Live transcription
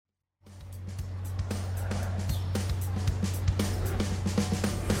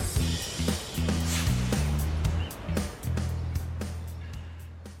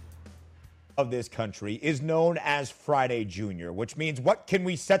of this country is known as Friday Junior, which means what can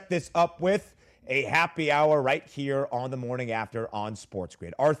we set this up with? A happy hour right here on the morning after on Sports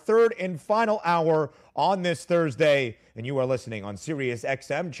Grid. Our third and final hour on this Thursday, and you are listening on Sirius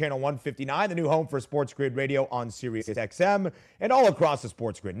XM, channel 159, the new home for Sports Grid Radio on Sirius XM, and all across the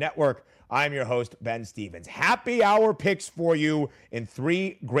Sports Grid network. I'm your host, Ben Stevens. Happy hour picks for you and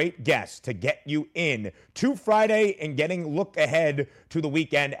three great guests to get you in to Friday and getting look ahead to the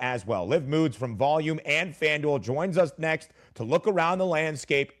weekend as well. Liv Moods from Volume and FanDuel joins us next to look around the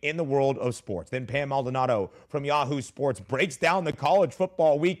landscape in the world of sports. Then Pam Maldonado from Yahoo Sports breaks down the college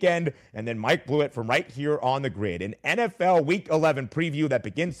football weekend. And then Mike Blewitt from right here on the grid. An NFL Week 11 preview that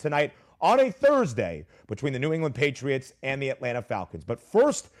begins tonight on a Thursday between the New England Patriots and the Atlanta Falcons. But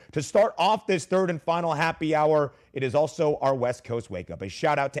first, to start off this third and final happy hour, it is also our West Coast Wake Up. A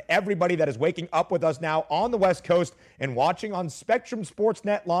shout out to everybody that is waking up with us now on the West Coast and watching on Spectrum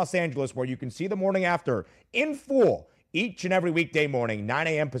Sportsnet Los Angeles, where you can see the morning after in full each and every weekday morning, 9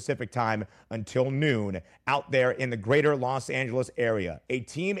 a.m. Pacific time until noon, out there in the greater Los Angeles area. A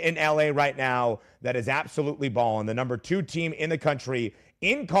team in LA right now that is absolutely balling. The number 2 team in the country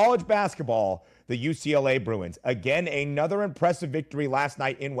in college basketball, the UCLA Bruins. Again, another impressive victory last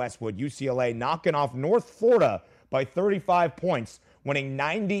night in Westwood. UCLA knocking off North Florida by 35 points, winning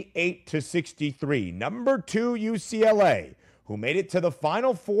 98-63. Number 2 UCLA, who made it to the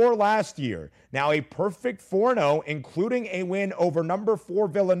Final Four last year. Now a perfect 4-0, including a win over number 4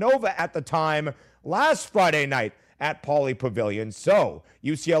 Villanova at the time last Friday night at Pauley Pavilion. So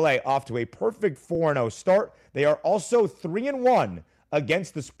UCLA off to a perfect 4-0 start. They are also 3-1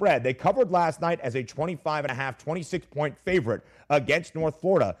 against the spread. They covered last night as a 25.5, 26-point favorite against North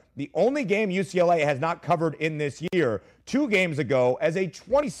Florida. The only game UCLA has not covered in this year, 2 games ago, as a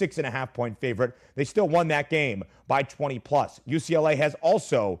 26.5-point favorite. They still won that game by 20 plus. UCLA has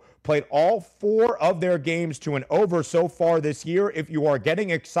also played all 4 of their games to an over so far this year. If you are getting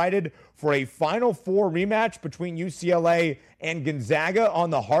excited for a Final Four rematch between UCLA and Gonzaga on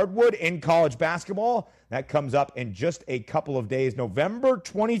the hardwood in college basketball, that comes up in just a couple of days, November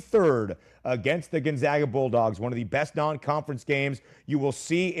 23rd against the Gonzaga Bulldogs, one of the best non-conference games you will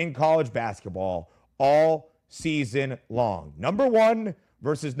see in college basketball all season long. Number 1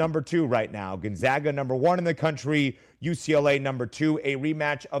 versus number 2 right now. Gonzaga number 1 in the country, UCLA number 2, a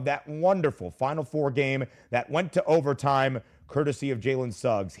rematch of that wonderful Final Four game that went to overtime, courtesy of Jalen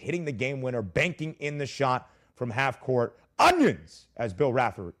Suggs, hitting the game winner, banking in the shot from half court. Onions, as Bill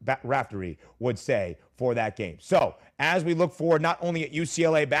Raftery would say, for that game. So as we look forward not only at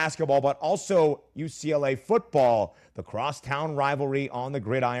UCLA basketball, but also UCLA football, the crosstown rivalry on the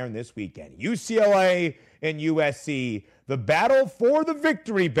gridiron this weekend. UCLA and USC, the battle for the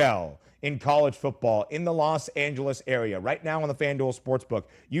victory bell in college football in the Los Angeles area. Right now on the FanDuel Sportsbook,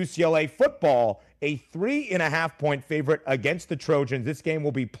 UCLA football, a 3.5-point favorite against the Trojans. This game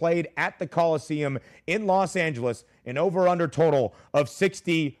will be played at the Coliseum in Los Angeles, an over-under total of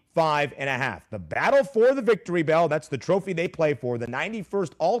 65.5. The battle for the victory bell, that's the trophy they play for, the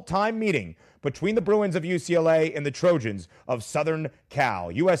 91st all-time meeting between the Bruins of UCLA and the Trojans of Southern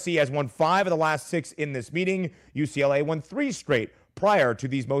Cal. USC has won 5 of the last 6 in this meeting. UCLA won 3 straight prior to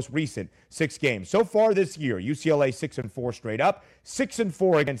these most recent 6 games. So far this year, UCLA 6-4 straight up,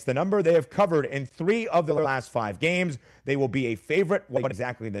 6-4 against the number. They have covered in 3 of the last 5 games. They will be a favorite. What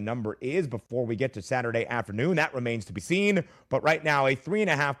exactly the number is before we get to Saturday afternoon, that remains to be seen. But right now, a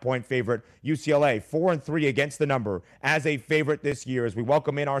 3.5-point favorite. UCLA 4-3 against the number as a favorite this year. As we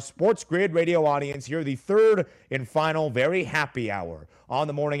welcome in our Sports Grid radio audience here, the third and final very happy hour on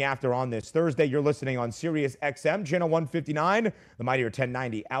the morning after on this Thursday. You're listening on Sirius XM, channel 159, the mightier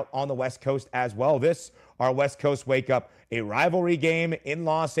 1090 out on the West Coast as well. This, our West Coast Wake Up, a rivalry game in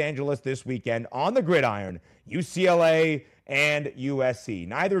Los Angeles this weekend on the gridiron, UCLA and USC.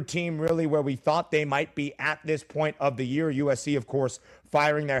 Neither team really where we thought they might be at this point of the year. USC, of course,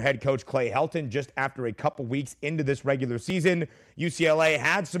 firing their head coach Clay Helton just after a couple weeks into this regular season. UCLA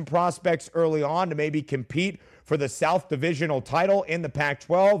had some prospects early on to maybe compete for the South Divisional title in the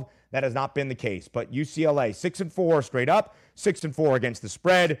Pac-12. That has not been the case. But UCLA 6-4 straight up, 6-4 against the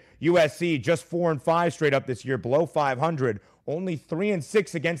spread. USC just 4-5 straight up this year, below 500. Only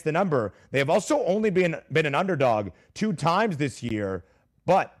 3-6 against the number. They have also only been an underdog 2 times this year,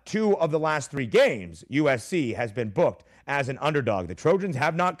 but 2 of the last 3 games, USC has been booked as an underdog. The Trojans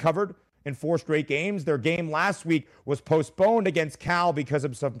have not covered in 4 straight games. Their game last week was postponed against Cal because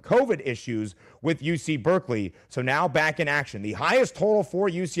of some COVID issues with UC Berkeley. So now back in action. The highest total for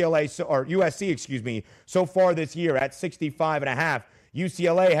USC, so far this year at 65.5.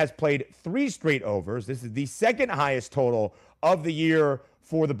 UCLA has played 3 straight overs. This is the second highest total of the year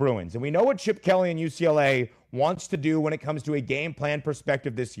for the Bruins. And we know what Chip Kelly and UCLA wants to do when it comes to a game plan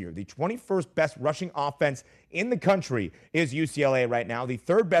perspective this year. The 21st best rushing offense in the country is UCLA right now, the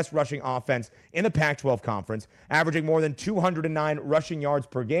third best rushing offense in the Pac-12 conference, averaging more than 209 rushing yards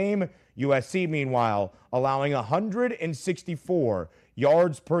per game. USC, meanwhile, allowing 164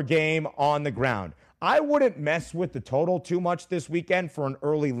 yards per game on the ground. I wouldn't mess with the total too much this weekend for an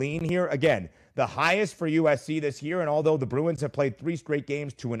early lean here. Again, the highest for USC this year, and although the Bruins have played 3 straight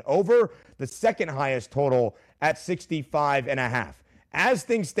games to an over, the second highest total at 65.5. As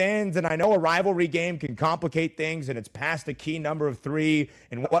things stand, and I know a rivalry game can complicate things, and it's past a key number of 3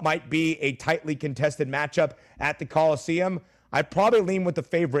 in what might be a tightly contested matchup at the Coliseum, I'd probably lean with the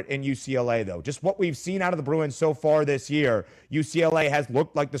favorite in UCLA, though. Just what we've seen out of the Bruins so far this year, UCLA has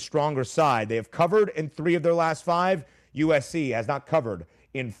looked like the stronger side. They have covered in 3 of their last 5. USC has not covered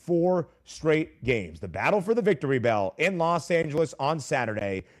in 4 straight games. The battle for the victory bell in Los Angeles on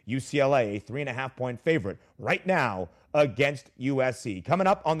Saturday. UCLA, a 3.5-point favorite right now against USC. Coming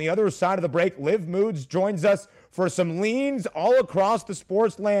up on the other side of the break, Liv Moods joins us for some leans all across the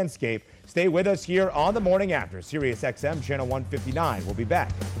sports landscape. Stay with us here on the morning after. Sirius XM channel 159. We'll be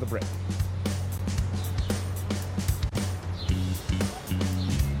back for the break.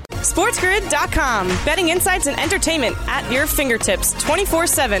 SportsGrid.com. Betting insights and entertainment at your fingertips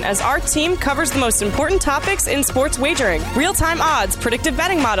 24/7 as our team covers the most important topics in sports wagering. Real-time odds, predictive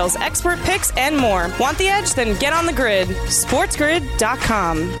betting models, expert picks, and more. Want the edge? Then get on the grid.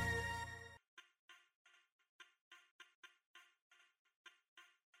 SportsGrid.com.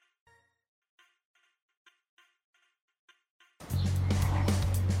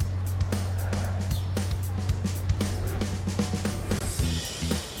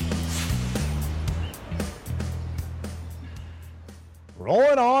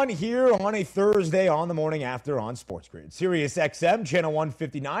 Rolling on here on a Thursday on the morning after on Sports Grid. Sirius XM, channel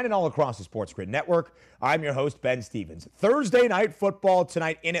 159, and all across the Sports Grid network. I'm your host, Ben Stevens. Thursday night football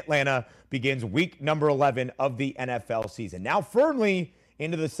tonight in Atlanta begins week number 11 of the NFL season. Now firmly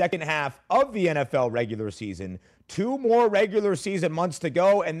into the second half of the NFL regular season. 2 more regular season months to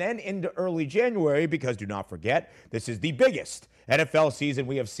go, and then into early January, because do not forget, this is the biggest NFL season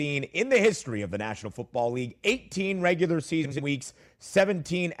we have seen in the history of the National Football League. 18 regular season weeks,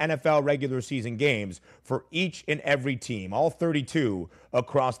 17 NFL regular season games for each and every team, all 32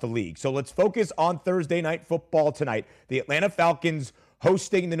 across the league. So let's focus on Thursday night football tonight. The Atlanta Falcons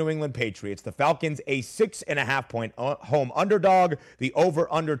hosting the New England Patriots. The Falcons, a 6.5-point home underdog. The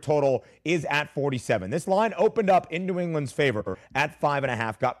over-under total is at 47. This line opened up in New England's favor at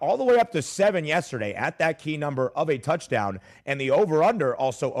 5.5. Got all the way up to 7 yesterday at that key number of a touchdown. And the over-under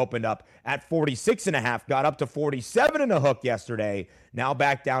also opened up at 46.5. Got up to 47 and a hook yesterday. Now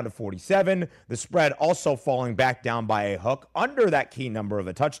back down to 47. The spread also falling back down by a hook under that key number of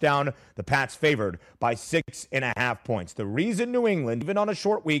a touchdown. The Pats favored by 6.5 points. The reason New England, even on a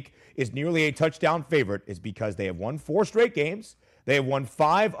short week, is nearly a touchdown favorite is because they have won 4 straight games. They have won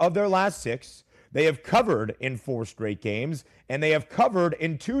 5 of their last 6. They have covered in 4 straight games, and they have covered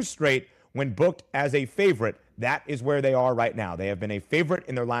in 2 straight when booked as a favorite. That is where they are right now. They have been a favorite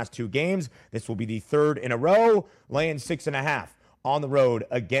in their last 2 games. This will be the 3rd in a row, laying 6.5 on the road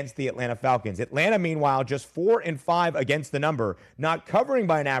against the Atlanta Falcons. Atlanta, meanwhile, just 4-5 against the number, not covering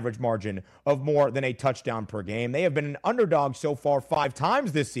by an average margin of more than a touchdown per game. They have been an underdog so far 5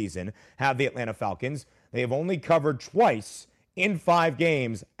 times this season, have the Atlanta Falcons. They have only covered twice in 5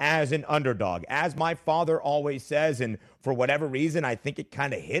 games as an underdog. As my father always says, and for whatever reason, I think it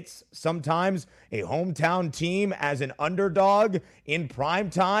kind of hits sometimes, a hometown team as an underdog in prime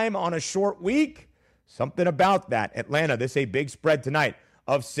time on a short week. Something about that. Atlanta, this is a big spread tonight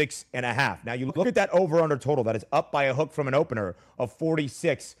of 6.5. Now, you look at that over-under total. That is up by a hook from an opener of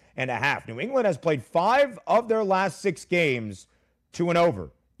 46.5. New England has played 5 of their last 6 games to an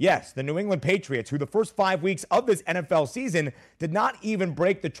over. Yes, the New England Patriots, who the first 5 weeks of this NFL season did not even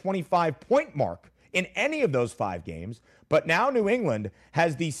break the 25-point mark in any of those 5 games. But now New England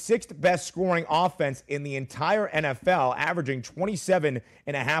has the 6th best scoring offense in the entire NFL, averaging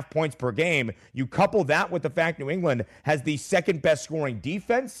 27.5 points per game. You couple that with the fact New England has the 2nd best scoring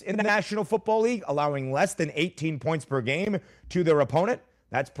defense in the National Football League, allowing less than 18 points per game to their opponent.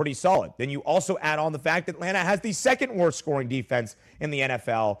 That's pretty solid. Then you also add on the fact that Atlanta has the 2nd worst scoring defense in the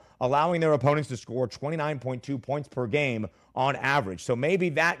NFL, allowing their opponents to score 29.2 points per game on average. So maybe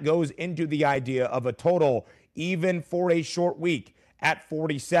that goes into the idea of a total even for a short week at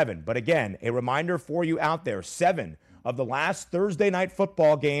 47. But again, a reminder for you out there, 7 of the last Thursday night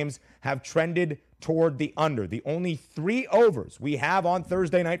football games have trended toward the under. The only 3 overs we have on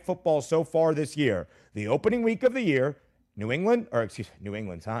Thursday night football so far this year, the opening week of the year, New England,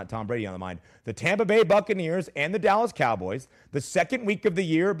 Tom Brady on the mind. The Tampa Bay Buccaneers and the Dallas Cowboys, the second week of the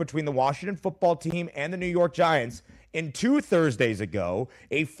year between the Washington football team and the New York Giants, and 2 Thursdays ago,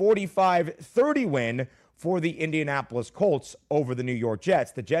 a 45-30 win for the Indianapolis Colts over the New York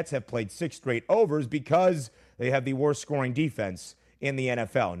Jets. The Jets have played 6 straight overs because they have the worst scoring defense in the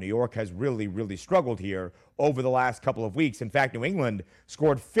NFL. New York has really, really struggled here over the last couple of weeks. In fact, New England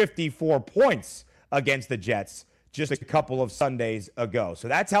scored 54 points against the Jets just a couple of Sundays ago. So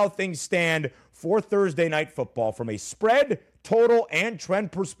that's how things stand for Thursday Night Football from a spread, total, and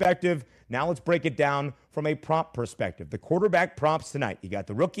trend perspective. Now let's break it down from a prop perspective. The quarterback props tonight. You got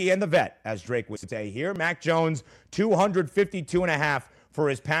the rookie and the vet, as Drake would say here. Mac Jones, 252.5 for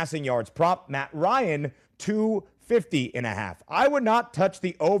his passing yards prop. Matt Ryan, 250.5. I would not touch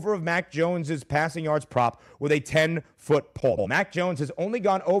the over of Mac Jones's passing yards prop with a 10-foot pole. Mac Jones has only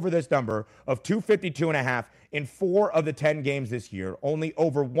gone over this number of 252.5 in 4 of the 10 games this year, only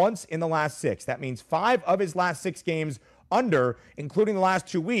over once in the last 6. That means 5 of his last 6 games under, including the last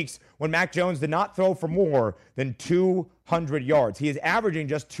 2 weeks when Mac Jones did not throw for more than 200 yards. He is averaging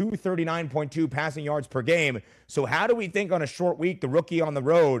just 239.2 passing yards per game. So how do we think on a short week the rookie on the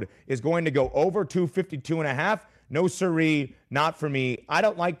road is going to go over 252.5? No siree, not for me. I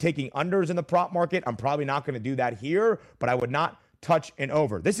don't like taking unders in the prop market. I'm probably not going to do that here, but I would not touch and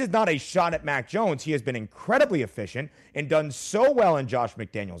over. This is not a shot at Mac Jones. He has been incredibly efficient and done so well in Josh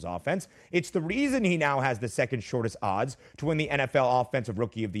McDaniels' offense. It's the reason he now has the second shortest odds to win the NFL Offensive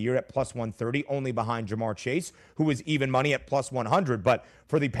Rookie of the Year at plus 130, only behind Jamar Chase, who is even money at plus 100. But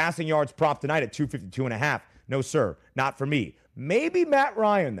for the passing yards prop tonight at 252.5, no sir, not for me. Maybe Matt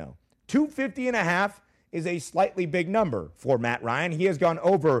Ryan, though. 250.5 is a slightly big number for Matt Ryan. He has gone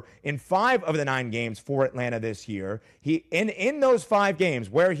over in 5 of the 9 games for Atlanta this year. In those 5 games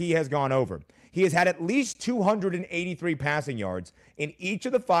where he has gone over, he has had at least 283 passing yards. In each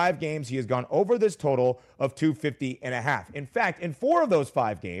of the 5 games, he has gone over this total of 250.5. In fact, in 4 of those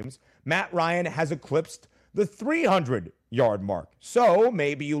 5 games, Matt Ryan has eclipsed the 300-yard mark. So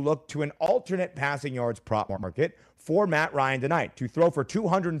maybe you look to an alternate passing yards prop market for Matt Ryan tonight. To throw for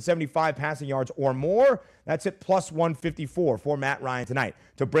 275 passing yards or more, that's at plus 154 for Matt Ryan tonight.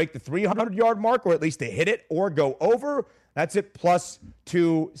 To break the 300-yard mark, or at least to hit it or go over, that's at plus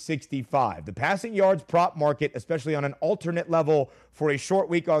 265. The passing yards prop market, especially on an alternate level for a short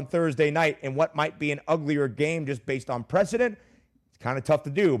week on Thursday night in what might be an uglier game just based on precedent, it's kind of tough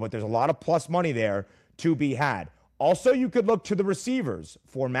to do, but there's a lot of plus money there to be had. Also, you could look to the receivers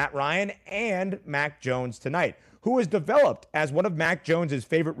for Matt Ryan and Mac Jones tonight, who has developed as one of Mac Jones's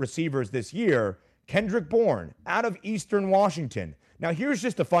favorite receivers this year, Kendrick Bourne, out of Eastern Washington. Now, here's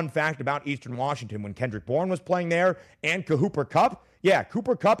just a fun fact about Eastern Washington. When Kendrick Bourne was playing there and Cooper Kupp,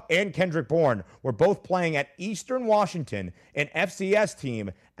 Cooper Kupp and Kendrick Bourne were both playing at Eastern Washington, an FCS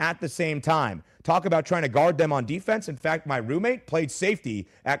team, at the same time. Talk about trying to guard them on defense. In fact, my roommate played safety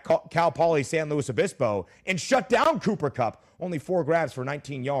at Cal Poly San Luis Obispo and shut down Cooper Kupp. Only 4 grabs for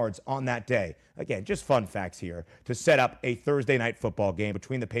 19 yards on that day. Again, just fun facts here to set up a Thursday night football game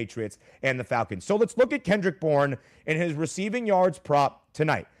between the Patriots and the Falcons. So let's look at Kendrick Bourne and his receiving yards prop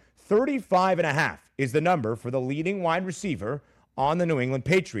tonight. 35.5 is the number for the leading wide receiver on the New England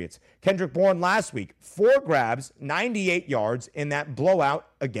Patriots. Kendrick Bourne last week, 4 grabs, 98 yards in that blowout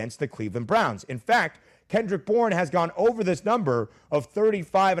against the Cleveland Browns. In fact, Kendrick Bourne has gone over this number of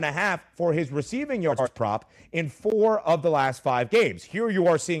 35.5 for his receiving yards prop in 4 of the last 5 games. Here you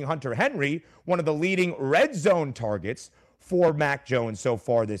are seeing Hunter Henry, one of the leading red zone targets for Mac Jones so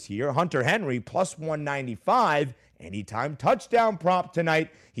far this year. Hunter Henry plus 195, anytime touchdown prop tonight.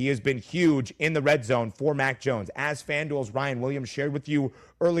 He has been huge in the red zone for Mac Jones. As FanDuel's Ryan Williams shared with you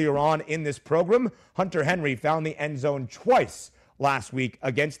earlier on in this program, Hunter Henry found the end zone twice last week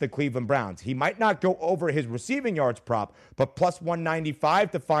against the Cleveland Browns. He might not go over his receiving yards prop, but plus 195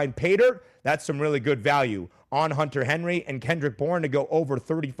 to find pay dirt, that's some really good value on Hunter Henry. And Kendrick Bourne to go over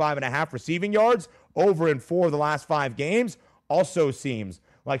 35.5 receiving yards over in 4 of the last 5 games also seems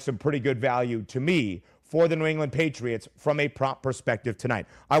like some pretty good value to me for the New England Patriots from a prop perspective tonight.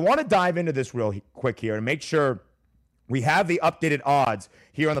 I want to dive into this real quick here and make sure we have the updated odds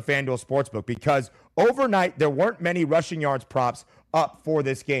here on the FanDuel Sportsbook, because overnight there weren't many rushing yards props up for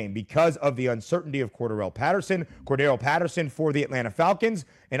this game because of the uncertainty of Cordero Patterson for the Atlanta Falcons,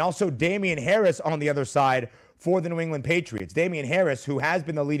 and also Damian Harris on the other side for the New England Patriots. Damian Harris, who has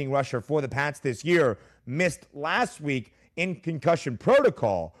been the leading rusher for the Pats this year, missed last week in concussion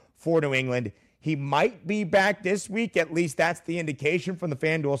protocol for New England. He might be back this week. At least that's the indication from the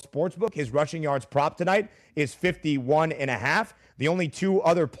FanDuel Sportsbook. His rushing yards prop tonight is 51.5. The only 2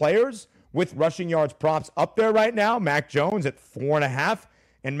 other players with rushing yards props up there right now. Mac Jones at 4.5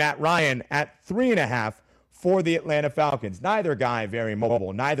 and Matt Ryan at 3.5 for the Atlanta Falcons. Neither guy very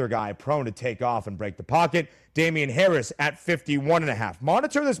mobile, neither guy prone to take off and break the pocket. Damian Harris at 51.5.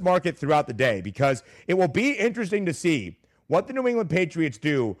 Monitor this market throughout the day because it will be interesting to see what the New England Patriots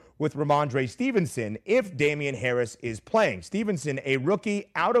do with Ramondre Stevenson if Damian Harris is playing. Stevenson, a rookie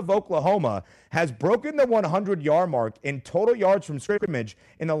out of Oklahoma, has broken the 100-yard mark in total yards from scrimmage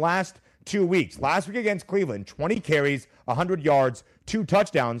in the last 2 weeks. Last week against Cleveland, 20 carries, 100 yards, 2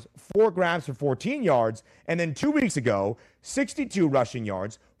 touchdowns, 4 grabs for 14 yards. And then 2 weeks ago, 62 rushing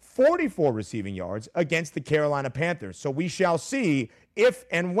yards, 44 receiving yards against the Carolina Panthers. So we shall see if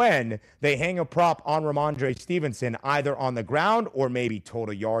and when they hang a prop on Ramondre Stevenson, either on the ground or maybe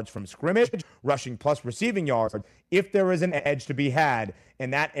total yards from scrimmage, rushing plus receiving yards, if there is an edge to be had in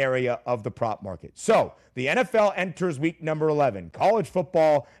that area of the prop market. So the NFL enters week number 11. College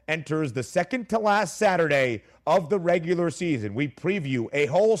football enters the second to last Saturday of the regular season. We preview a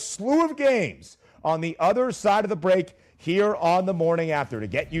whole slew of games on the other side of the break here on the morning after to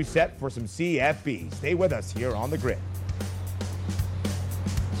get you set for some CFB. Stay with us here on The Grid.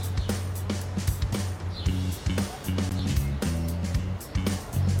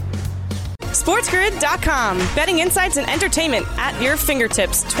 SportsGrid.com. Betting insights and entertainment at your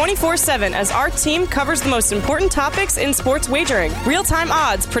fingertips 24/7 as our team covers the most important topics in sports wagering. Real-time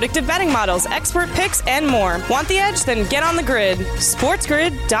odds, predictive betting models, expert picks, and more. Want the edge? Then get on the grid.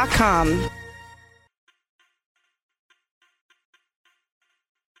 SportsGrid.com.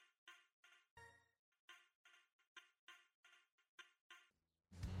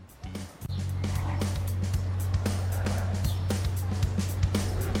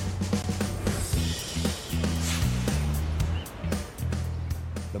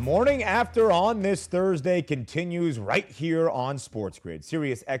 Morning after on this Thursday continues right here on Sports Grid,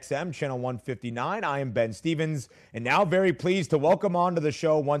 Sirius XM, channel 159. I am Ben Stevens, and now very pleased to welcome onto the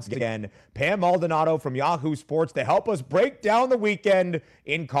show once again Pam Maldonado from Yahoo Sports to help us break down the weekend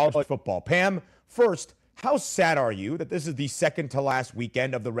in college football. Pam, first, how sad are you that this is the second to last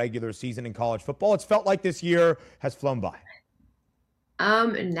weekend of the regular season in college football? It's felt like this year has flown by.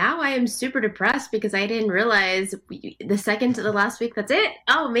 Now I am super depressed because I didn't realize the second to the last week, that's it.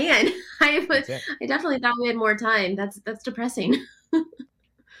 Oh man, I definitely thought we had more time. That's depressing.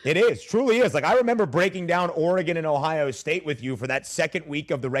 It is, truly is. Like, I remember breaking down Oregon and Ohio State with you for that second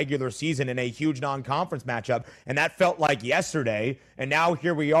week of the regular season in a huge non-conference matchup, and that felt like yesterday. And now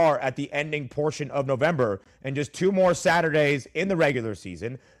here we are at the ending portion of November, and just 2 more Saturdays in the regular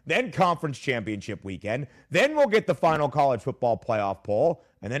season, then conference championship weekend, then we'll get the final college football playoff poll,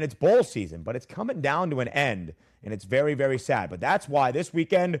 and then it's bowl season. But it's coming down to an end, and it's very, very sad. But that's why this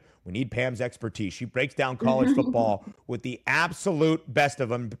weekend we need Pam's expertise. She breaks down college football with the absolute best of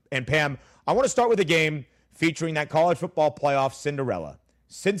them. And Pam, I want to start with a game featuring that college football playoff Cinderella.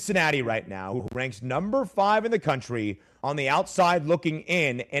 Cincinnati right now, who ranks number 5 in the country, on the outside looking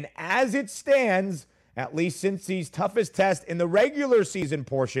in. And as it stands, at least Cincy's toughest test in the regular season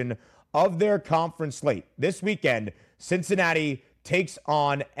portion of their conference slate. This weekend, Cincinnati takes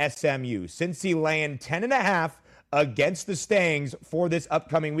on SMU. Cincy laying 10.5 against the Stangs for this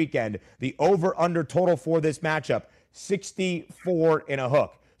upcoming weekend. The over-under total for this matchup, 64 in a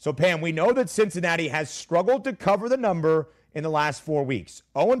hook. So, Pam, we know that Cincinnati has struggled to cover the number in the last 4 weeks.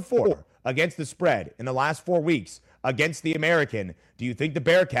 0-4 against the spread in the last 4 weeks against the American. Do you think the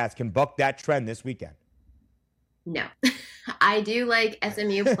Bearcats can buck that trend this weekend? No. I do like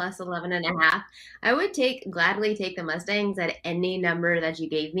SMU plus 11.5. I would gladly take the Mustangs at any number that you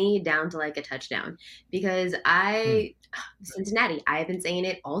gave me down to like a touchdown because Cincinnati, I've been saying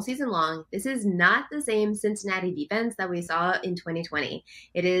it all season long. This is not the same Cincinnati defense that we saw in 2020.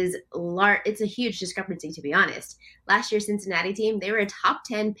 It's a huge discrepancy, to be honest. Last year's Cincinnati team, they were a top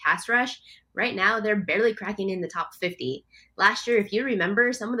 10 pass rush. Right now, they're barely cracking in the top 50. Last year, if you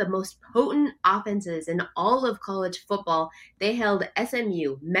remember, some of the most potent offenses in all of college football, they held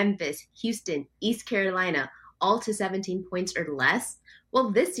SMU, Memphis, Houston, East Carolina, all to 17 points or less. Well,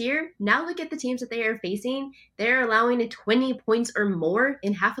 this year, now look at the teams that they are facing. They're allowing 20 points or more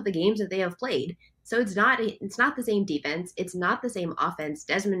in half of the games that they have played. So it's not the same defense. It's not the same offense.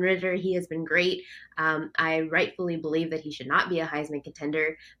 Desmond Ridder, he has been great. I rightfully believe that he should not be a Heisman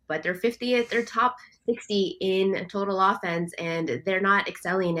contender, but they're 50th, they're top 60 in total offense, and they're not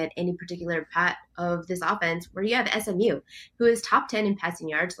excelling at any particular part of this offense, where you have SMU, who is top 10 in passing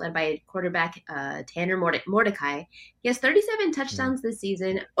yards, led by quarterback Tanner Mordecai. He has 37 touchdowns this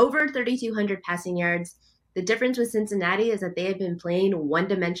season, over 3,200 passing yards. The difference with Cincinnati is that they have been playing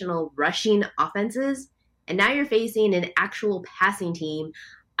one-dimensional rushing offenses, and now you're facing an actual passing team.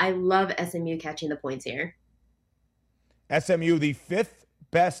 I love SMU catching the points here. SMU, the fifth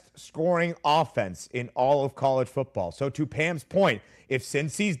best scoring offense in all of college football. So to Pam's point, if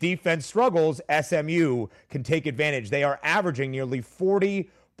Cincy's defense struggles, SMU can take advantage. They are averaging nearly 40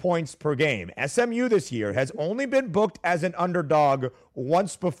 points per game. SMU this year has only been booked as an underdog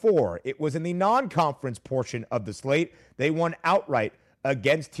once before. It was in the non-conference portion of the slate. They won outright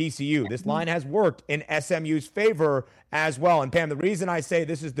against TCU. This line has worked in SMU's favor as well. And Pam, the reason I say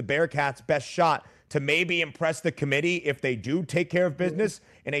this is the Bearcats' best shot to maybe impress the committee if they do take care of business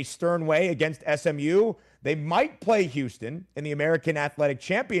in a stern way against SMU, they might play Houston in the American Athletic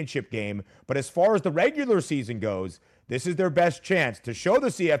Championship game. But as far as the regular season goes, this is their best chance to show the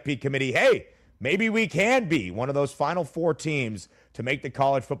CFP committee, hey, maybe we can be one of those final four teams to make the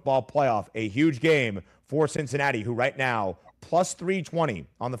college football playoff. A huge game for Cincinnati, who right now plus 320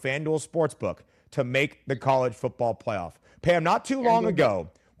 on the FanDuel Sportsbook to make the college football playoff. Pam, not too long ago,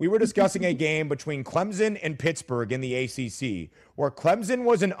 we were discussing a game between Clemson and Pittsburgh in the ACC, where Clemson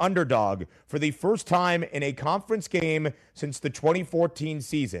was an underdog for the first time in a conference game since the 2014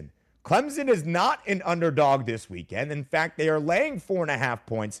 season. Clemson is not an underdog this weekend. In fact, they are laying 4.5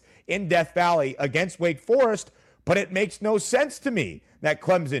 points in Death Valley against Wake Forest, but it makes no sense to me that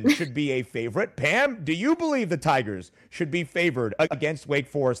Clemson should be a favorite. Pam, do you believe the Tigers should be favored against Wake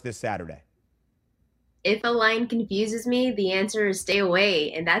Forest this Saturday? If a line confuses me, the answer is stay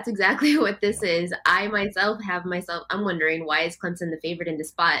away. And that's exactly what this is. I'm wondering, why is Clemson the favorite in this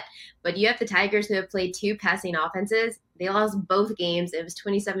spot? But you have the Tigers, who have played two passing offenses. They lost both games. It was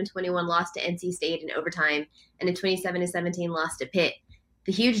 27-21 loss to NC State in overtime, and a 27-17 loss to Pitt.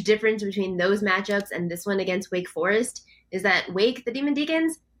 The huge difference between those matchups and this one against Wake Forest is that Wake, the Demon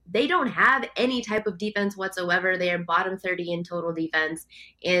Deacons, they don't have any type of defense whatsoever. They are bottom 30 in total defense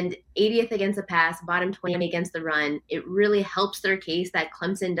and 80th against the pass, bottom 20 against the run. It really helps their case that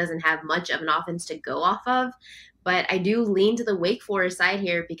Clemson doesn't have much of an offense to go off of. But I do lean to the Wake Forest side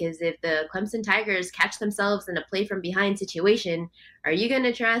here, because if the Clemson Tigers catch themselves in a play from behind situation, are you going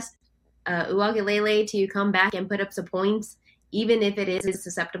to trust Uagalele to come back and put up some points, even if it is a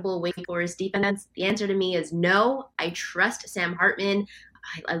susceptible Wake Forest defense? The answer to me is no. I trust Sam Hartman.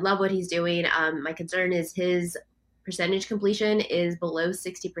 I love what he's doing. My concern is his percentage completion is below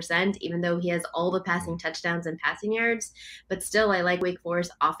 60%, even though he has all the passing touchdowns and passing yards. But still, I like Wake Forest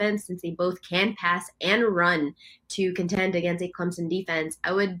offense, since they both can pass and run to contend against a Clemson defense.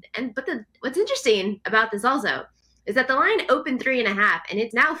 What's interesting about this also is that the line opened 3.5 and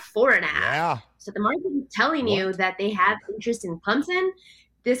it's now 4.5. Yeah. So the market is telling you that they have interest in Clemson.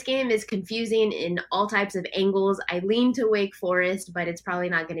 This game is confusing in all types of angles. I lean to Wake Forest, but it's probably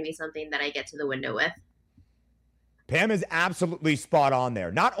not going to be something that I get to the window with. Pam is absolutely spot on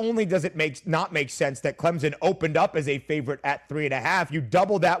there. Not only does it not make sense that Clemson opened up as a favorite at 3.5, you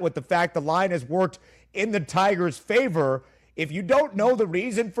double that with the fact the line has worked in the Tigers' favor. If you don't know the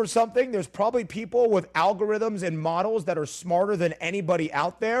reason for something, there's probably people with algorithms and models that are smarter than anybody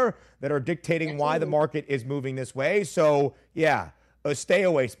out there that are dictating why the market is moving this way. So, yeah, a stay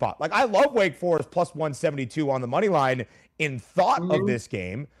away spot. Like, I love Wake Forest plus 172 on the money line in thought of this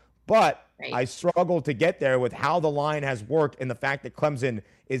game, but I struggle to get there with how the line has worked and the fact that Clemson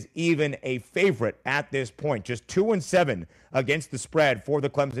is even a favorite at this point. Just 2-7 against the spread for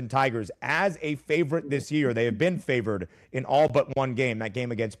the Clemson Tigers as a favorite this year. They have been favored in all but one game, that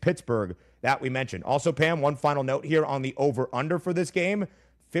game against Pittsburgh that we mentioned. Also, Pam, one final note here on the over-under for this game,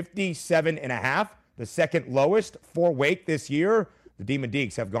 57.5, the second lowest for Wake this year. The Demon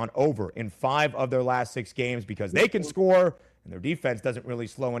Deacs have gone over in 5 of their last 6 games because they can score, and their defense doesn't really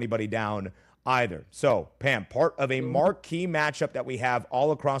slow anybody down either. So, Pam, part of a marquee matchup that we have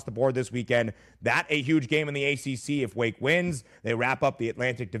all across the board this weekend. That a huge game in the ACC. If Wake wins, they wrap up the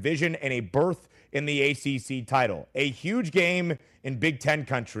Atlantic Division and a berth in the ACC title. A huge game in Big Ten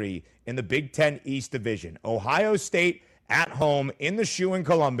country in the Big Ten East Division. Ohio State at home in the shoe in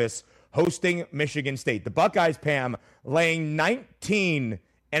Columbus, hosting Michigan State. The Buckeyes, Pam, laying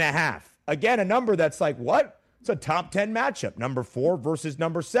 19.5. Again, a number that's like, what? It's a top 10 matchup. Number 4 versus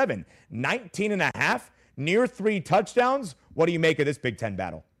number 7. 19.5, near 3 touchdowns. What do you make of this Big Ten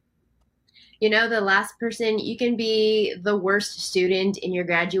battle? You know, the last person, you can be the worst student in your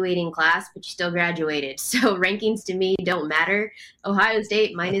graduating class, but you still graduated. So rankings to me don't matter. Ohio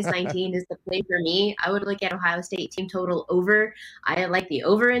State minus 19 is the play for me. I would look at Ohio State team total over. I like the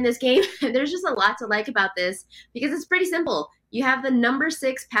over in this game. There's just a lot to like about this because it's pretty simple. You have the number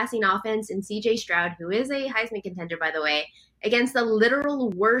 6 passing offense in C.J. Stroud, who is a Heisman contender, by the way, against the literal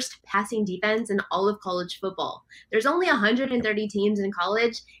worst passing defense in all of college football. There's only 130 teams in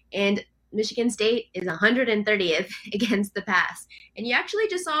college, and Michigan State is 130th against the pass. And you actually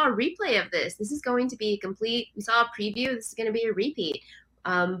just saw a replay of this. This is going to be complete. We saw a preview. This is going to be a repeat.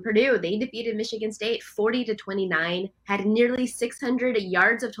 Purdue, they defeated Michigan State 40-29, had nearly 600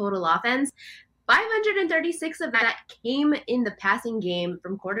 yards of total offense. 536 of that came in the passing game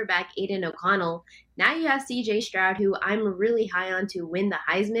from quarterback Aiden O'Connell. Now you have CJ Stroud, who I'm really high on to win the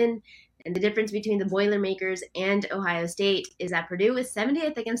Heisman. And the difference between the Boilermakers and Ohio State is that Purdue is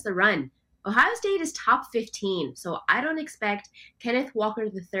 70th against the run. Ohio State is top 15, so I don't expect Kenneth Walker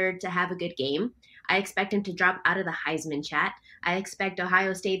III to have a good game. I expect him to drop out of the Heisman chat. I expect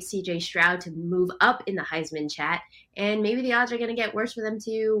Ohio State's CJ Stroud to move up in the Heisman chat, and maybe the odds are going to get worse for them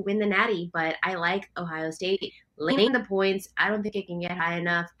to win the Natty, but I like Ohio State laying the points. I don't think it can get high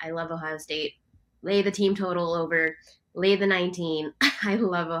enough. I love Ohio State. Lay the team total over. Lay the 19. I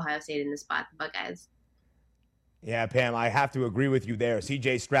love Ohio State in this spot, the Buckeyes. Yeah, Pam, I have to agree with you there.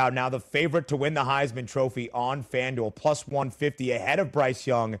 CJ Stroud now the favorite to win the Heisman Trophy on FanDuel, plus 150 ahead of Bryce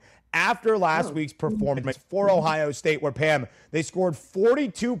Young after last week's performance for Ohio State, where, Pam, they scored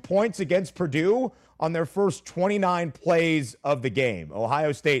 42 points against Purdue on their first 29 plays of the game.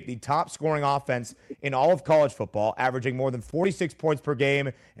 Ohio State, the top scoring offense in all of college football, averaging more than 46 points per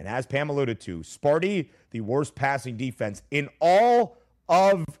game. And as Pam alluded to, Sparty, the worst passing defense in all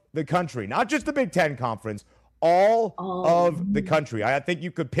of the country, not just the Big Ten Conference, all of the country. I think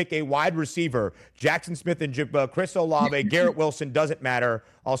you could pick a wide receiver, Jackson Smith and Jigba, Chris Olave, Garrett Wilson, doesn't matter.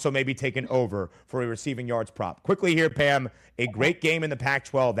 Also maybe taken over for a receiving yards prop. Quickly here, Pam, a great game in the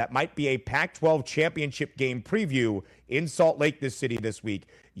Pac-12. That might be a Pac-12 championship game preview in Salt Lake City this week.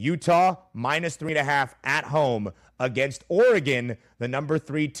 Utah, minus 3.5 at home against Oregon, the number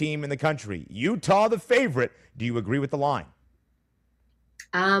 3 team in the country. Utah, the favorite. Do you agree with the line?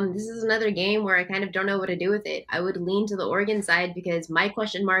 This is another game where I kind of don't know what to do with it. I would lean to the Oregon side because my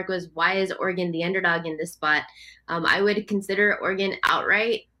question mark was, why is Oregon the underdog in this spot? I would consider Oregon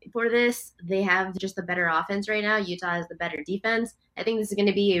outright for this. They have just the better offense right now. Utah has the better defense. I think this is going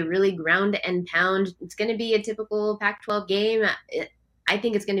to be a really ground and pound. It's going to be a typical Pac-12 game. I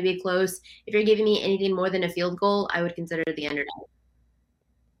think it's going to be close. If you're giving me anything more than a field goal, I would consider the underdog.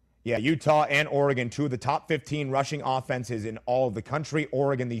 Yeah, Utah and Oregon, 2 of the top 15 rushing offenses in all of the country.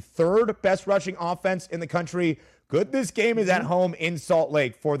 Oregon, the 3rd best rushing offense in the country. Good this game is at home in Salt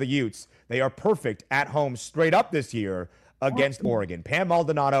Lake for the Utes. They are perfect at home straight up this year against Oregon. Pam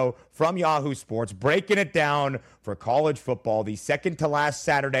Maldonado from Yahoo Sports breaking it down for college football, the second to last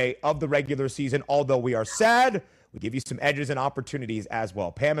Saturday of the regular season. Although we are sad, we give you some edges and opportunities as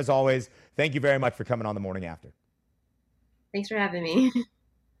well. Pam, as always, thank you very much for coming on the morning after. Thanks for having me.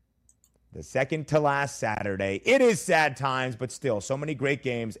 The second to last Saturday. It is sad times, but still so many great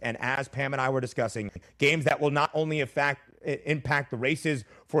games. And as Pam and I were discussing, games that will not only impact the races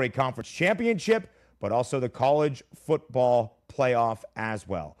for a conference championship, but also the college football playoff as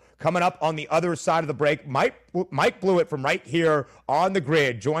well. Coming up on the other side of the break, Mike Blewitt from right here on the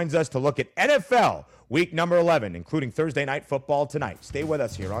grid joins us to look at NFL week number 11, including Thursday night football tonight. Stay with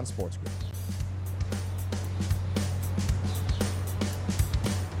us here on Sports Grid.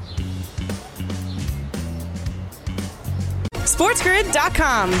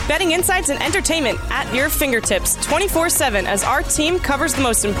 SportsGrid.com. Betting insights and entertainment at your fingertips 24/7 as our team covers the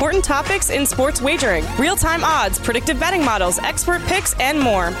most important topics in sports wagering. Real-time odds, predictive betting models, expert picks, and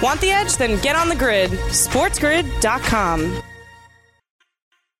more. Want the edge? Then get on the grid. SportsGrid.com.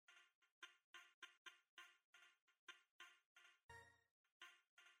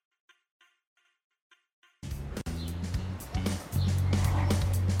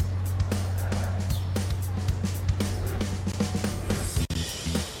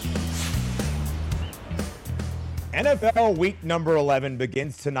 NFL week number 11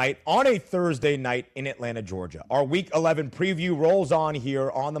 begins tonight on a Thursday night in Atlanta, Georgia. Our week 11 preview rolls on here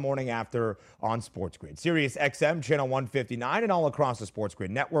on the morning after on Sports Grid. Sirius XM, channel 159, and all across the Sports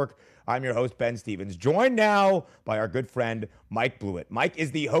Grid network. I'm your host, Ben Stevens, joined now by our good friend, Mike Blewitt. Mike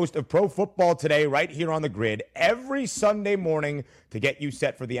is the host of Pro Football Today right here on the grid every Sunday morning to get you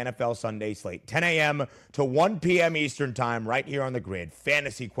set for the NFL Sunday slate. 10 a.m. to 1 p.m. Eastern time right here on the grid.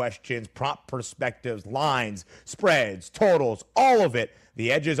 Fantasy questions, prop perspectives, lines, spreads, totals, all of it.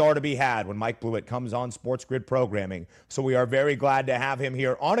 The edges are to be had when Mike Blewitt comes on Sports Grid programming. So we are very glad to have him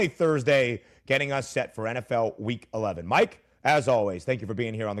here on a Thursday getting us set for NFL Week 11. Mike, as always, thank you for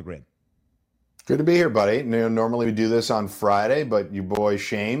being here on the grid. Good to be here, buddy. Normally we do this on Friday, but your boy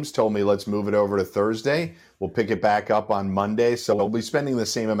Shames told me let's move it over to Thursday. We'll pick it back up on Monday. So we'll be spending the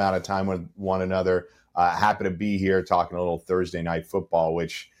same amount of time with one another. Happy to be here talking a little Thursday night football,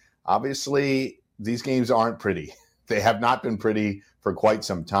 which obviously these games aren't pretty. They have not been pretty for quite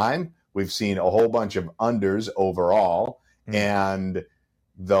some time. We've seen a whole bunch of unders overall. And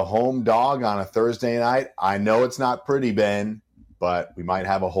the home dog on a Thursday night, I know it's not pretty, Ben, but we might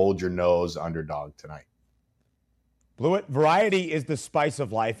have a hold your nose underdog tonight. Blewitt, variety is the spice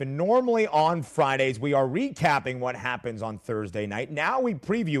of life, and normally on Fridays we are recapping what happens on Thursday night. Now we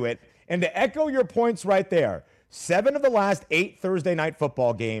preview it, and to echo your points right there, 7 of the last 8 Thursday night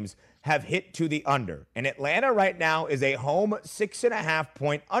football games have hit to the under, and Atlanta right now is a home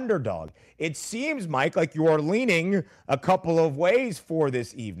 6.5-point underdog. It seems, Mike, like you are leaning a couple of ways for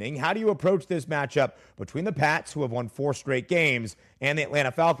this evening. How do you approach this matchup between the Pats, who have won 4 straight games, and the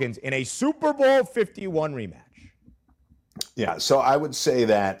Atlanta Falcons in a Super Bowl 51 rematch? Yeah, so I would say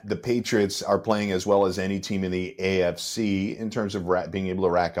that the Patriots are playing as well as any team in the AFC in terms of being able to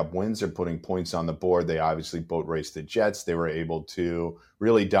rack up wins. They're putting points on the board. They obviously boat raced the Jets. They were able to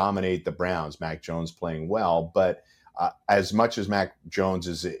really dominate the Browns. Mac Jones playing well. But as much as Mac Jones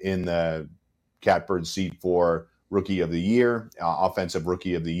is in the catbird seat for Rookie of the Year, Offensive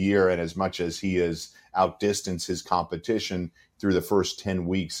Rookie of the Year, and as much as he has outdistanced his competition through the first 10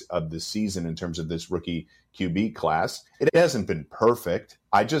 weeks of the season in terms of this rookie QB class, it hasn't been perfect.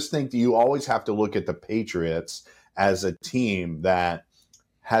 I just think that you always have to look at the Patriots as a team that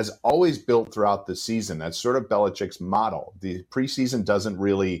has always built throughout the season. That's sort of Belichick's model. The preseason doesn't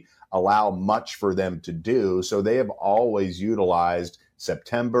really allow much for them to do, so they have always utilized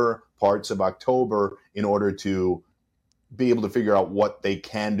September, parts of October in order to be able to figure out what they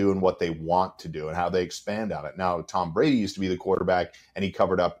can do and what they want to do and how they expand on it. Now, Tom Brady used to be the quarterback, and he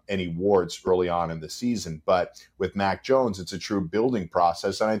covered up any warts early on in the season. But with Mac Jones, it's a true building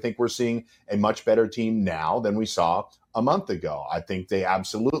process, and I think we're seeing a much better team now than we saw a month ago. I think they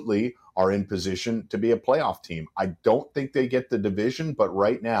absolutely are in position to be a playoff team. I don't think they get the division, but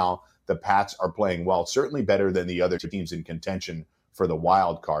right now the Pats are playing well, certainly better than the other teams in contention for the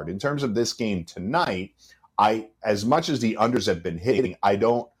wild card. In terms of this game tonight, as much as the unders have been hitting, I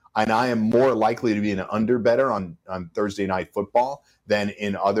am more likely to be an under better on Thursday Night Football than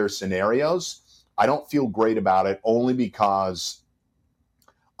in other scenarios. I don't feel great about it only because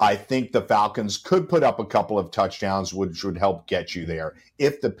I think the Falcons could put up a couple of touchdowns, which would help get you there.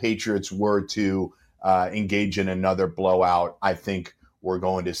 If the Patriots were to engage in another blowout, I think we're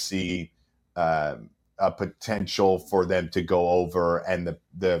going to see a potential for them to go over and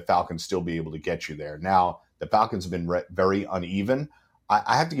the Falcons still be able to get you there. Now, the Falcons have been very uneven.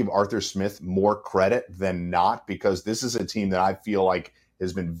 I have to give Arthur Smith more credit than not, because this is a team that I feel like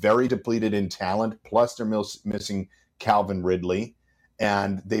has been very depleted in talent, plus they're missing Calvin Ridley,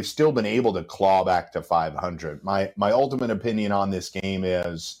 and they've still been able to claw back to 500. My ultimate opinion on this game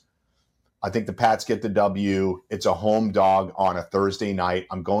is I think the Pats get the W. It's a home dog on a Thursday night.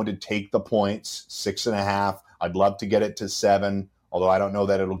 I'm going to take the points, 6.5. I'd love to get it to 7, although I don't know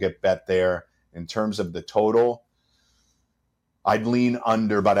that it'll get bet there. In terms of the total, I'd lean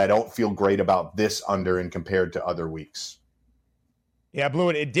under, but I don't feel great about this under in compared to other weeks. Yeah,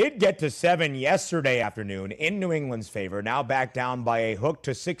 Blewitt, it did get to 7 yesterday afternoon in New England's favor. Now back down by a hook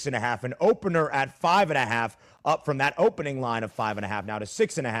to 6.5. An opener at 5.5, up from that opening line of 5.5 now to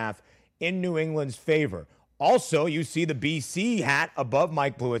 6.5 in New England's favor. Also, you see the BC hat above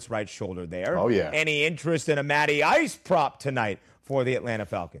Mike Blewitt's right shoulder there. Oh, yeah. Any interest in a Matty Ice prop tonight for the Atlanta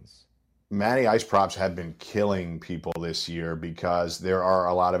Falcons? Matty Ice props have been killing people this year because there are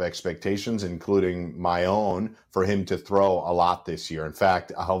a lot of expectations, including my own, for him to throw a lot this year. In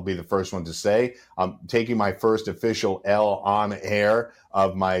fact, I'll be the first one to say I'm taking my first official L on air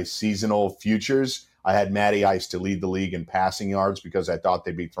of my seasonal futures. I had Matty Ice to lead the league in passing yards because I thought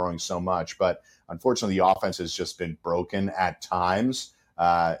they'd be throwing so much. But unfortunately, the offense has just been broken at times.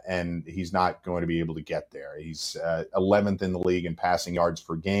 And he's not going to be able to get there. He's 11th in the league in passing yards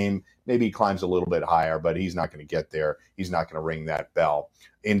per game. Maybe he climbs a little bit higher, but he's not going to get there. He's not going to ring that bell.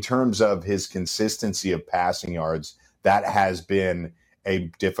 In terms of his consistency of passing yards, that has been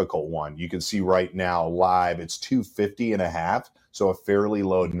a difficult one. You can see right now live, it's 250.5, so a fairly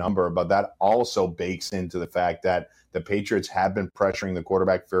low number, but that also bakes into the fact that the Patriots have been pressuring the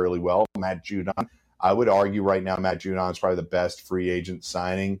quarterback fairly well. Matt Judon, I would argue right now Matt Judon is probably the best free agent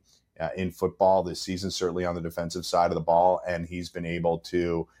signing in football this season, certainly on the defensive side of the ball, and he's been able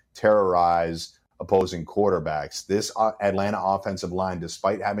to terrorize opposing quarterbacks. This Atlanta offensive line,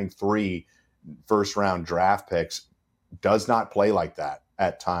 despite having 3 first-round draft picks, does not play like that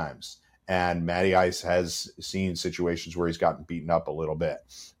at times. And Matty Ice has seen situations where he's gotten beaten up a little bit.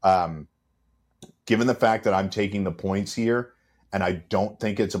 Given the fact that I'm taking the points here, and I don't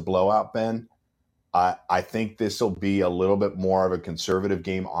think it's a blowout, Ben, I think this will be a little bit more of a conservative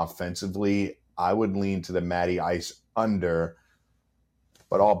game offensively. I would lean to the Matty Ice under.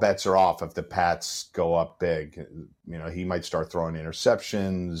 But all bets are off if the Pats go up big. He might start throwing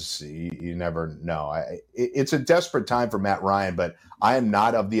interceptions. You never know. It's a desperate time for Matt Ryan, but I am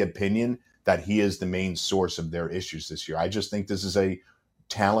not of the opinion that he is the main source of their issues this year. I just think this is a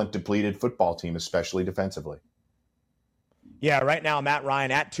talent-depleted football team, especially defensively. Yeah, right now, Matt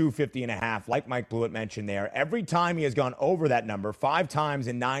Ryan at 250.5, like Mike Blewitt mentioned there. Every time he has gone over that number, 5 times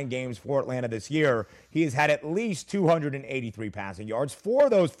in 9 games for Atlanta this year, he has had at least 283 passing yards. For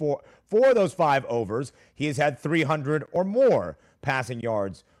those 5 overs, he has had 300 or more passing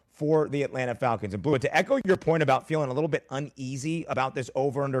yards for the Atlanta Falcons. And Blewitt, to echo your point about feeling a little bit uneasy about this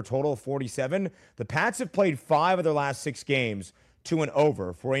over-under total of 47, the Pats have played 5 of their last 6 games to an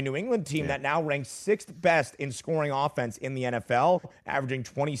over for a New England team that now ranks 6th best in scoring offense in the NFL, averaging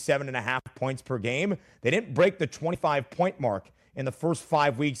 27.5 points per game. They didn't break the 25-point mark in the first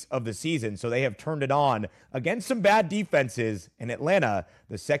 5 weeks of the season, so they have turned it on against some bad defenses. In Atlanta,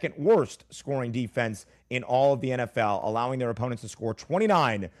 the second worst scoring defense in all of the NFL, allowing their opponents to score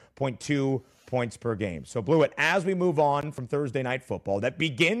 29.2 points per game. So, Blewitt, as we move on from Thursday Night Football, that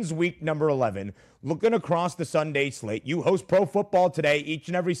begins week number 11, looking across the Sunday slate. You host Pro Football Today each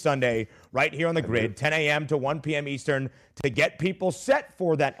and every Sunday right here on the grid, 10 a.m. to 1 p.m. Eastern, to get people set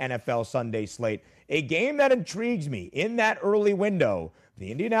for that NFL Sunday slate. A game that intrigues me in that early window, the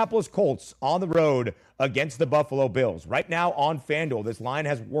Indianapolis Colts on the road against the Buffalo Bills. Right now on FanDuel, this line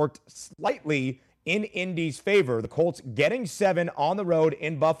has worked slightly in Indy's favor. The Colts getting 7 on the road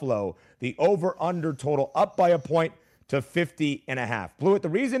in Buffalo. The over-under total up by a point to 50.5. Blewitt, the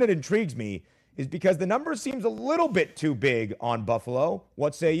reason it intrigues me is because the number seems a little bit too big on Buffalo.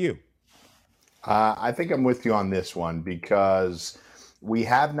 What say you? I think I'm with you on this one because we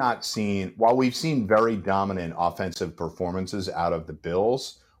have not seen, while we've seen very dominant offensive performances out of the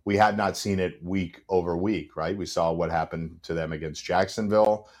Bills, we have not seen it week over week, right? We saw what happened to them against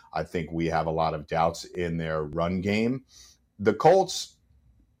Jacksonville. I think we have a lot of doubts in their run game. The Colts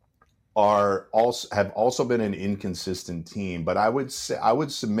have also been an inconsistent team, but I would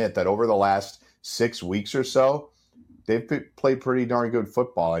submit that over the last 6 weeks or so, they've played pretty darn good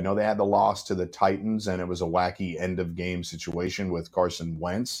football. I know they had the loss to the Titans, and it was a wacky end-of-game situation with Carson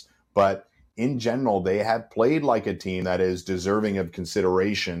Wentz, but in general, they have played like a team that is deserving of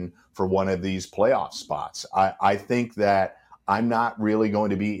consideration for one of these playoff spots. I think that I'm not really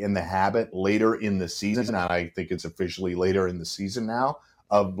going to be in the habit later in the season, and I think it's officially later in the season now,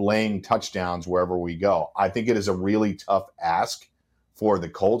 of laying touchdowns wherever we go. I think it is a really tough ask for the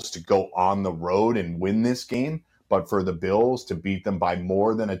Colts to go on the road and win this game, but for the Bills to beat them by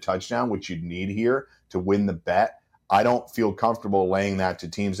more than a touchdown, which you'd need here to win the bet, I don't feel comfortable laying that to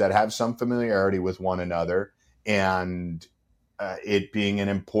teams that have some familiarity with one another and it being an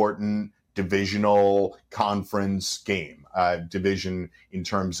important divisional conference game, division in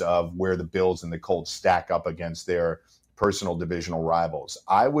terms of where the Bills and the Colts stack up against their personal divisional rivals.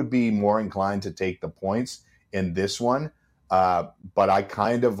 I would be more inclined to take the points in this one, but I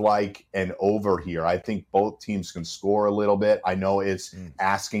kind of like an over here. I think both teams can score a little bit. I know it's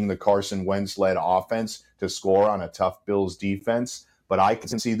asking the Carson Wentz-led offense to score on a tough Bills defense, but I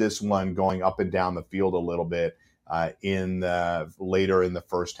can see this one going up and down the field a little bit later in the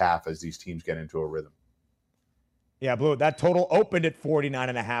first half as these teams get into a rhythm. Yeah, Blue, that total opened at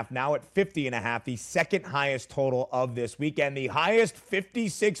 49.5, now at 50.5, the second highest total of this weekend, the highest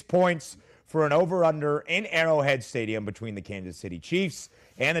 56 points for an over-under in Arrowhead Stadium between the Kansas City Chiefs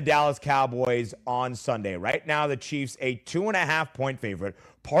and the Dallas Cowboys on Sunday. Right now, the Chiefs a 2.5-point favorite,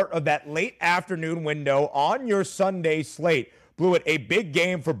 part of that late afternoon window on your Sunday slate. Blewitt, a big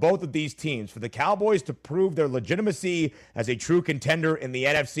game for both of these teams, for the Cowboys to prove their legitimacy as a true contender in the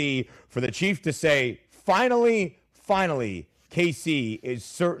NFC, for the Chiefs to say, finally, KC is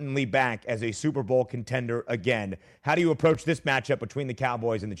certainly back as a Super Bowl contender again. How do you approach this matchup between the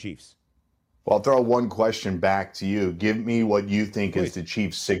Cowboys and the Chiefs? Well, I'll throw one question back to you. Give me what you think is the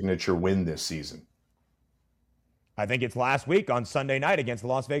Chiefs' signature win this season. I think it's last week on Sunday night against the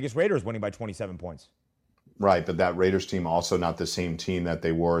Las Vegas Raiders, winning by 27 points. Right, but that Raiders team also not the same team that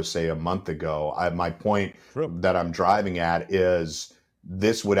they were, say, a month ago. My point that I'm driving at is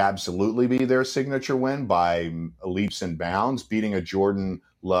this would absolutely be their signature win by leaps and bounds, beating a Jordan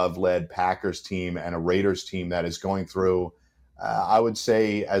Love-led Packers team and a Raiders team that is going through I would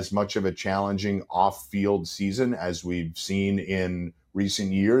say as much of a challenging off-field season as we've seen in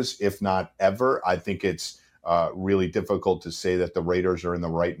recent years, if not ever. I think it's really difficult to say that the Raiders are in the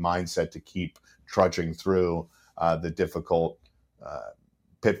right mindset to keep trudging through the difficult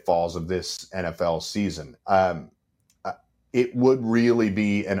pitfalls of this NFL season. it would really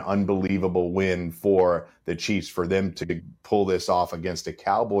be an unbelievable win for the Chiefs for them to pull this off against a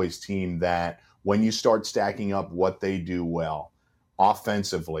Cowboys team that, when you start stacking up what they do well,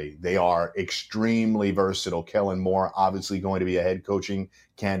 offensively, they are extremely versatile. Kellen Moore, obviously going to be a head coaching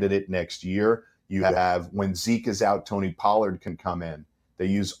candidate next year. You have, when Zeke is out, Tony Pollard can come in. They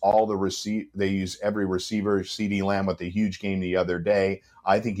use they use every receiver. CeeDee Lamb with a huge game the other day.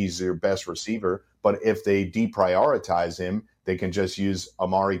 I think he's their best receiver. But if they deprioritize him, they can just use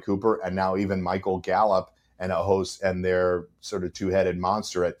Amari Cooper and now even Michael Gallup and a host and their sort of two-headed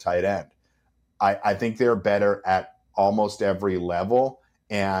monster at tight end. I think they're better at almost every level,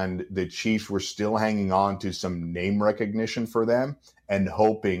 and the Chiefs were still hanging on to some name recognition for them and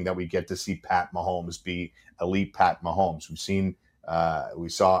hoping that we get to see Pat Mahomes be elite Pat Mahomes. We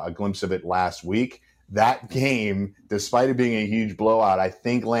saw a glimpse of it last week. That game, despite it being a huge blowout, I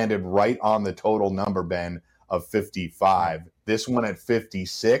think landed right on the total number, Ben, of 55. This one at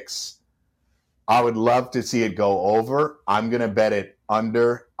 56. I would love to see it go over. I'm going to bet it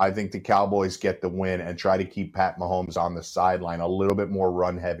under. I think the Cowboys get the win and try to keep Pat Mahomes on the sideline, a little bit more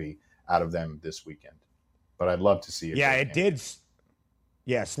run heavy out of them this weekend. But I'd love to see it. Yeah, it did.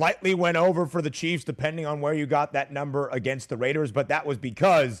 Yeah, slightly went over for the Chiefs, depending on where you got that number against the Raiders, but that was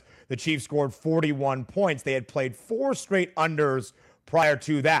because the Chiefs scored 41 points. They had played 4 straight unders prior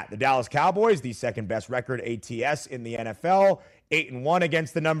to that. The Dallas Cowboys, the second best record ATS in the NFL, 8-1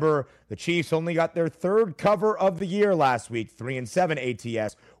 against the number. The Chiefs only got their 3rd cover of the year last week, 3-7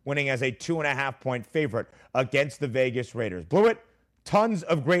 ATS, winning as a 2.5-point favorite against the Vegas Raiders. Blewitt, tons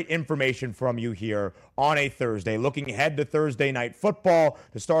of great information from you here on a Thursday. Looking ahead to Thursday night football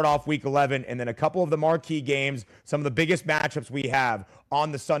to start off week 11, and then a couple of the marquee games, some of the biggest matchups we have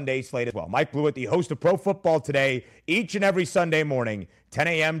on the Sunday slate as well. Mike Blewitt, the host of Pro Football Today, each and every Sunday morning, 10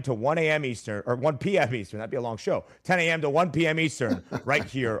 a.m. to 1 a.m. Eastern, or 1 p.m. Eastern. That'd be a long show. 10 a.m. to 1 p.m. Eastern, right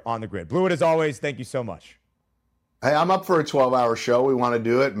here on the grid. Blewitt, as always, thank you so much. Hey, I'm up for a 12-hour show. We want to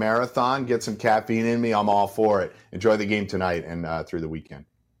do it. Marathon, get some caffeine in me. I'm all for it. Enjoy the game tonight and through the weekend.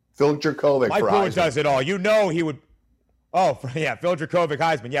 Phil Jurkovec Mike for Blewitt Heisman. does it all. You know he would. Oh, yeah, Phil Jurkovec,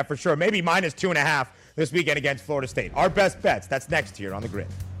 Heisman. Yeah, for sure. Maybe minus 2.5 this weekend against Florida State. Our best bets. That's next here on the grid.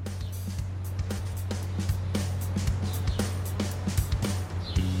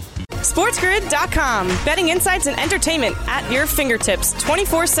 SportsGrid.com. Betting insights and entertainment at your fingertips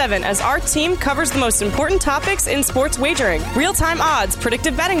 24/7 as our team covers the most important topics in sports wagering. Real-time odds,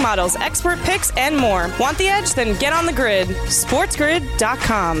 predictive betting models, expert picks, and more. Want the edge? Then get on the grid.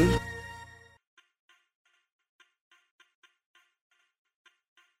 SportsGrid.com.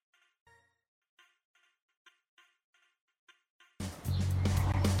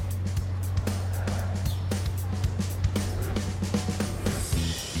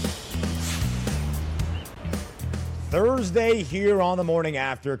 Thursday here on the morning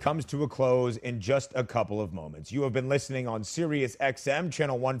after comes to a close in just a couple of moments. You have been listening on Sirius XM,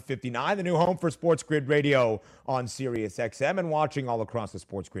 channel 159, the new home for Sports Grid Radio on Sirius XM, and watching all across the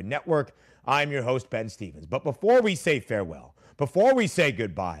Sports Grid network. I'm your host, Ben Stevens. But before we say farewell, before we say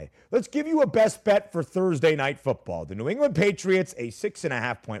goodbye, let's give you a best bet for Thursday night football. The New England Patriots, a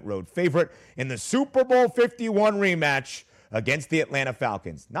 6.5-point road favorite in the Super Bowl 51 rematch against the Atlanta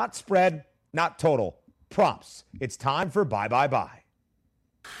Falcons. Not spread, not total. Props. It's time for Bye Bye Bye.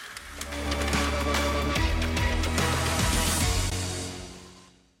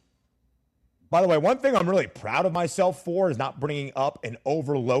 By the way, one thing I'm really proud of myself for is not bringing up and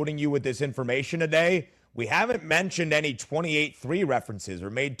overloading you with this information today. We haven't mentioned any 28-3 references or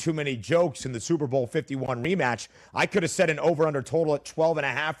made too many jokes in the Super Bowl 51 rematch. I could have set an over-under total at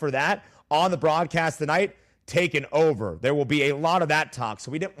 12.5 for that on the broadcast tonight. Taken over. There will be a lot of that talk,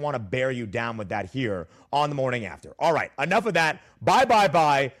 so we didn't want to bear you down with that here on the morning after. All right, enough of that. Bye, bye,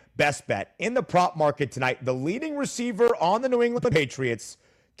 bye. Best bet in the prop market tonight. The leading receiver on the New England Patriots,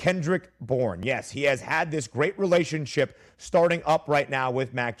 Kendrick Bourne. Yes, he has had this great relationship starting up right now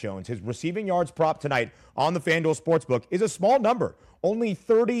with Mac Jones. His receiving yards prop tonight on the FanDuel Sportsbook is a small number, only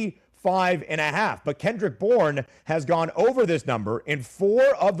 35.5. But Kendrick Bourne has gone over this number in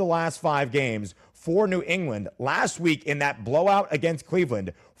 4 of the last 5 games for New England. Last week in that blowout against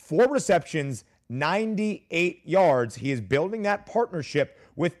Cleveland, 4 receptions, 98 yards. He is building that partnership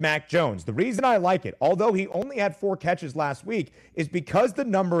with Mac Jones. The reason I like it, although he only had 4 catches last week, is because the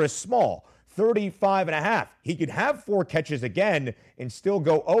number is small. 35.5. He could have 4 catches again and still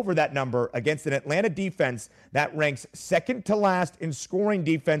go over that number against an Atlanta defense that ranks second to last in scoring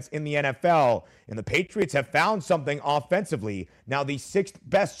defense in the NFL. And the Patriots have found something offensively. Now the 6th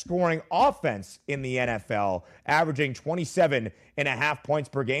best scoring offense in the NFL, averaging 27.5 points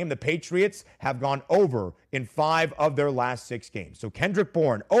per game. The Patriots have gone over in 5 of their last 6 games. So Kendrick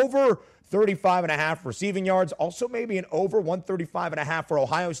Bourne, over 35.5 receiving yards. Also maybe an over 135.5 for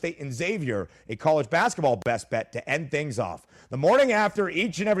Ohio State and Xavier, a college basketball best bet to end things off. The morning after,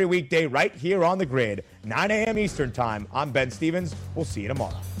 each and every weekday right here on The Grid, 9 a.m. Eastern Time. I'm Ben Stevens. We'll see you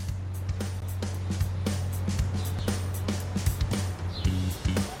tomorrow.